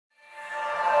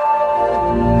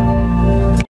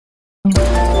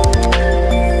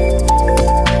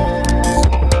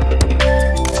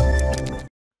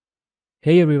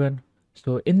Hey everyone,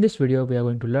 so in this video we are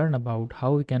going to learn about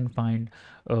how we can find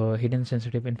hidden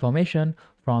sensitive information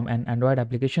from an Android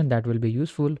application that will be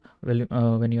useful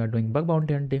when you are doing bug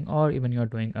bounty hunting or even you are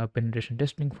doing penetration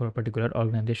testing for a particular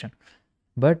organization.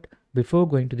 But before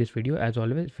going to this video, as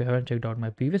always, if you haven't checked out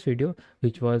my previous video,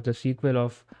 which was the sequel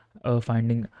of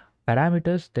finding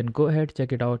parameters, then go ahead,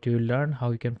 check it out. You will learn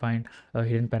how you can find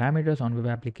hidden parameters on web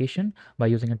application by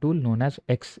using a tool known as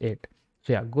X8.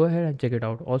 So yeah, go ahead and check it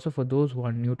out. Also, for those who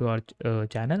are new to our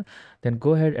channel, then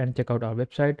go ahead and check out our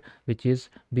website, which is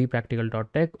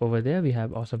bepractical.tech. Over there, we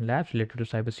have awesome labs related to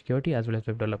cybersecurity as well as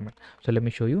web development. So let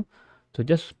me show you. So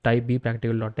just type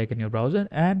bepractical.tech in your browser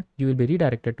and you will be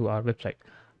redirected to our website.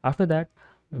 After that,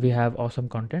 we have awesome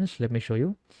contents. Let me show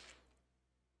you.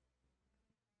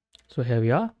 So here we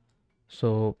are.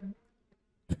 So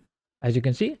as you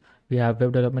can see, we have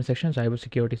web development section, cyber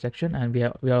security section, and we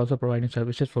are also providing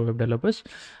services for web developers.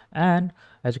 And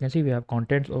as you can see, we have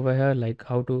contents over here like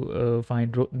how to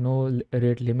find no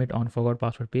rate limit on forgot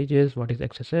password pages, what is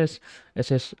XSS,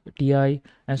 SSTI,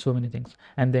 and so many things.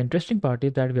 And the interesting part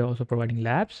is that we are also providing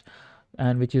labs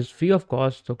and which is free of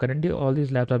cost. So currently all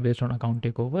these labs are based on account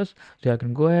takeovers, so you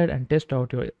can go ahead and test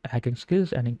out your hacking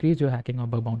skills and increase your hacking or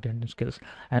bug bounty hunting skills.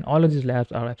 And all of these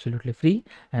labs are absolutely free,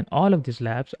 and all of these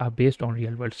labs are based on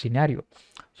real world scenario.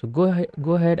 So go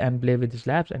ahead and play with these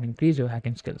labs and increase your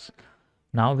hacking skills.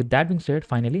 Now with that being said,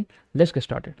 finally let's get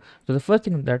started. So the first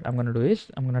thing that I'm going to do is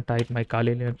I'm going to type my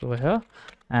Kali Linux over here,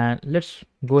 and let's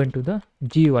go into the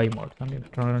GUI mode. I'm going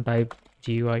to type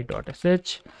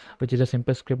GUI.sh, which is a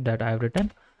simple script that I have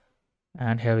written,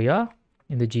 and here we are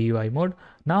in the GUI mode.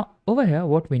 Now over here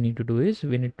what we need to do is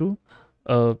we need to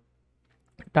uh,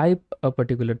 type a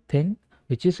particular thing,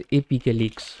 which is APK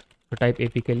leaks. So type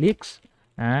APK leaks,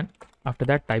 and after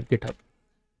that type GitHub,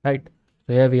 right?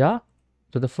 So here we are.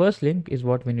 So the first link is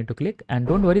what we need to click, and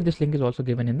don't worry, this link is also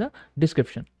given in the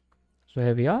description. So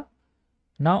here we are.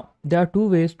 Now there are two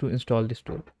ways to install this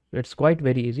tool. It's quite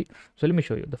very easy. So let me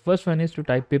show you. The first one is to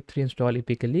type pip3 install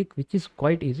APK leak, which is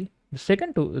quite easy. The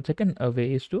second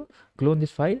way is to clone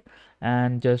this file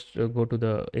and just go to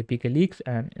the APK leaks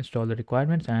and install the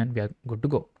requirements, and we are good to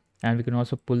go. And we can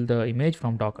also pull the image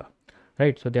from Docker,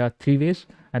 right? So there are three ways,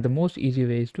 and the most easy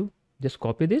way is to just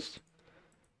copy this,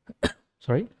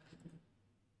 sorry,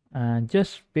 and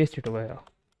just paste it over here,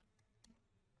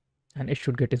 and it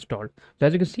should get installed. So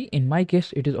as you can see, in my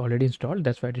case it is already installed.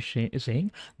 That's why it is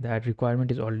saying that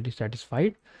requirement is already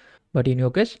satisfied, but in your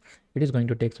case it is going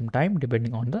to take some time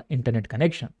depending on the internet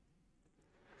connection.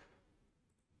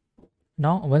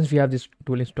 Now once we have this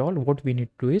tool installed, what we need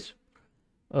to do is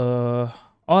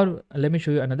or let me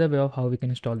show you another way of how we can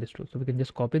install this tool. So we can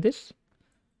just copy this.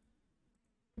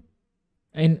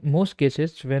 In most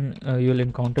cases, when you'll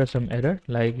encounter some error,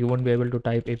 like you won't be able to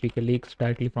type APK leaks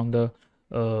directly from the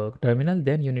terminal,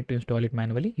 then you need to install it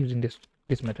manually using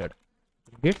this method.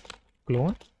 Git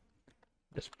clone,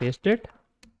 just paste it.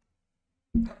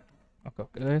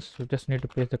 Okay, so just need to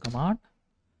paste the command.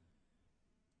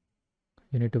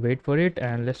 You need to wait for it,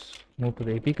 and let's move to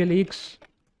the APK leaks.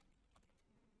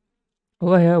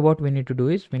 Over here, what we need to do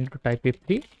is we need to type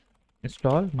pip3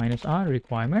 install -r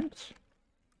requirements,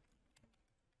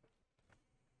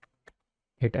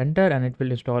 hit enter, and it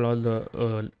will install all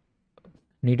the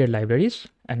needed libraries.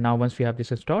 And now once we have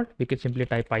this installed, we can simply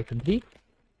type python3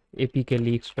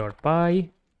 apkleaks.py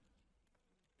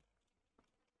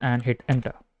and hit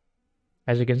enter.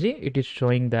 As you can see, it is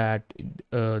showing that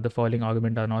the following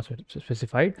argument are not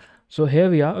specified. So here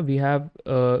we have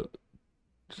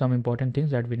some important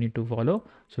things that we need to follow.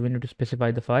 So we need to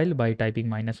specify the file by typing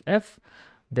 -f.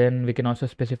 Then we can also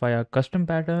specify our custom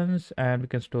patterns, and we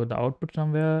can store the output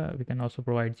somewhere. We can also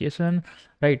provide JSON,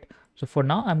 right? So for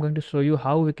now, I'm going to show you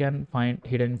how we can find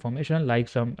hidden information, like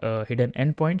some hidden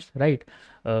endpoints, right?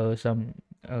 Some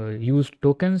used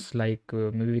tokens, like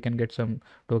maybe we can get some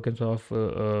tokens of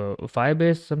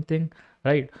Firebase something,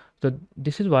 right? So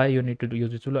this is why you need to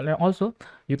use this tool. And also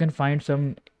you can find some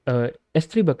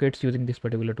S3 buckets using this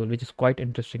particular tool, which is quite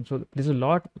interesting. So there's a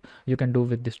lot you can do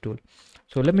with this tool.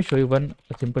 So let me show you one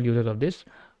simple uses of this.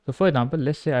 So for example,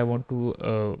 let's say I want to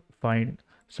find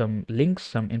some links,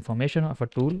 some information of a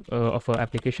tool of an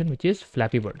application which is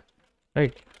Flappy Bird,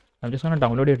 right? I'm just going to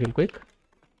download it real quick.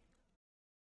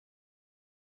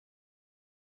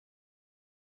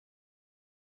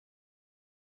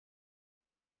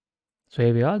 So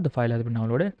here we are, the file has been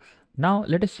downloaded. Now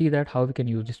let us see that how we can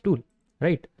use this tool,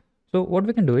 right? So what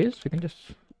we can do is we can just,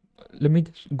 let me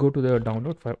just go to the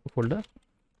download folder,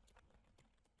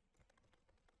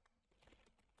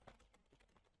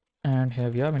 and here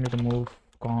we are. We need to move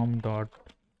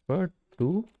com.bird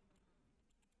to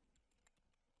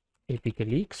APK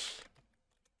leaks.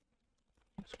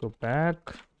 Let's go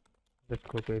back. Let's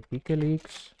go to APK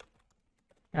leaks,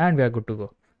 and we are good to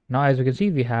go. Now, as you can see,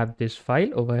 we have this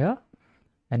file over here.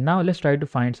 And now let's try to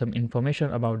find some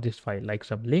information about this file, like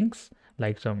some links,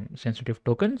 like some sensitive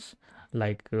tokens,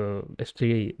 like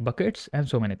S3 buckets, and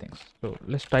so many things. So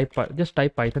let's just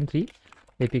type Python 3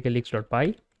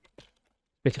 apkleaks.py,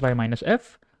 specify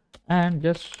 -f, and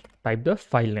just type the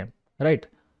file name, right?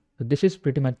 So this is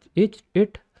pretty much it.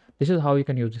 This is how you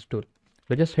can use this tool.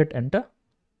 So just hit enter,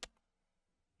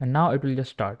 and now it will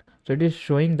just start. So it is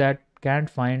showing that can't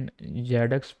find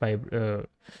JADX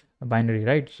binary,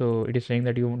 right? So it is saying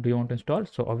that do you want to install?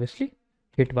 So obviously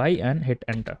hit Y and hit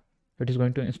enter. It is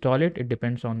going to install it. It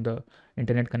depends on the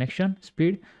internet connection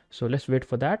speed. So let's wait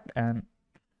for that, and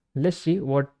let's see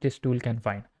what this tool can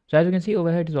find. So as you can see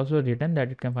over here, it is also written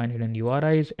that it can find hidden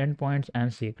URIs, endpoints,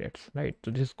 and secrets, right?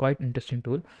 So this is quite interesting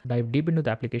tool. Dive deep into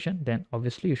the application, then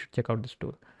obviously you should check out this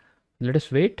tool. Let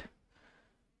us wait.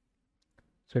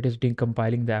 So it is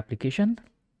decompiling the application.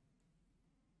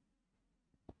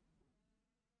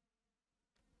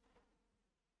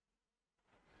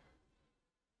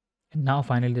 And now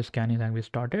finally the scanning language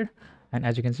started, and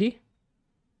as you can see,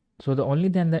 so the only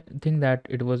thing that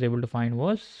it was able to find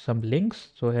was some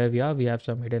links. So here we have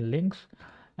some hidden links,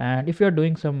 and if you are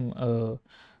doing some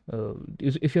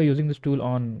if you're using this tool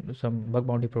on some bug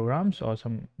bounty programs or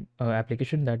some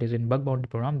application that is in bug bounty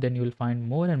program, then you will find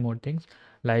more and more things.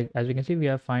 Like as you can see, we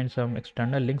have find some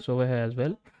external links over here as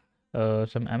well,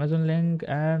 some Amazon link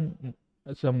and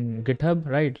some GitHub,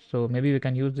 right? So maybe we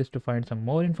can use this to find some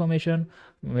more information.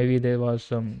 Maybe there was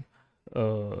some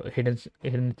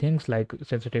hidden things like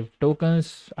sensitive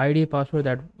tokens, ID, password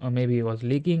that maybe was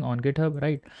leaking on GitHub,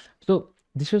 right? So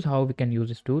this is how we can use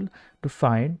this tool to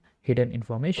find hidden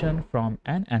information from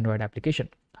an Android application,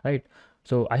 right?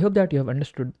 So I hope that you have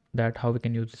understood that how we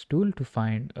can use this tool to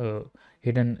find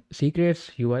hidden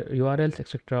secrets, URLs,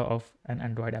 etc. of an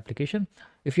Android application.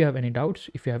 If you have any doubts,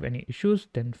 if you have any issues,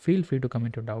 then feel free to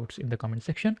comment your doubts in the comment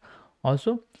section.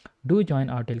 Also, do join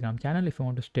our Telegram channel if you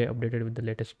want to stay updated with the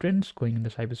latest trends going in the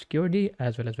cybersecurity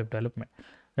as well as web development,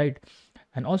 right?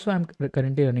 And also, I'm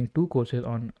currently running 2 courses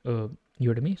on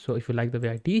Udemy. So if you like the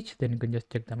way I teach, then you can just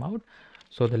check them out.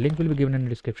 So the link will be given in the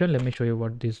description. Let me show you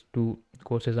what these 2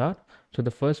 courses are. So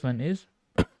the first one is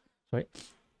sorry.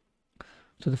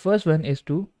 So the first one is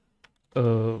to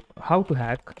how to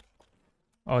hack,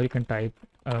 or you can type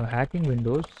hacking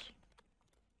Windows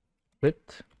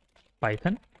with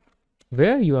Python,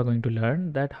 where you are going to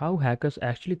learn that how hackers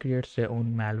actually create their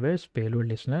own malware's payload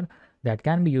listener that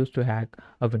can be used to hack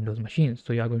a Windows machine.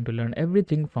 So you are going to learn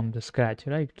everything from the scratch,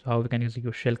 right? So how we can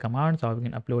execute shell commands, how we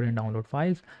can upload and download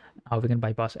files, how we can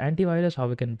bypass antivirus, how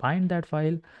we can bind that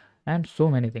file, and so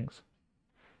many things,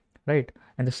 right?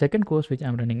 And the second course which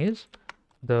I'm running is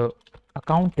the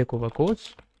account takeover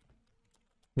course,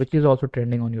 which is also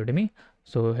trending on Udemy.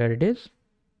 So here it is.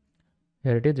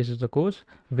 This is the course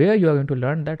where you are going to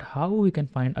learn that how we can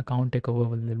find account takeover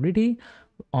vulnerability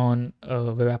on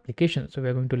web applications. So we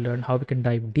are going to learn how we can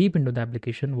dive deep into the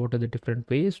application, what are the different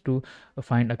ways to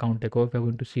find account takeover. We are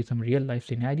going to see some real life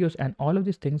scenarios, and all of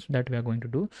these things that we are going to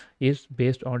do is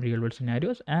based on real world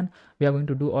scenarios, and we are going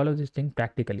to do all of these things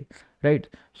practically, right?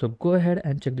 So go ahead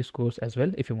and check this course as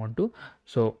well if you want to.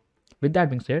 So with that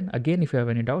being said, again, if you have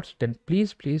any doubts, then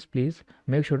please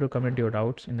make sure to comment your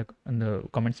doubts in the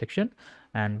comment section.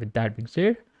 And with that being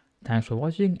said, thanks for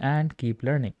watching and keep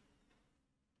learning.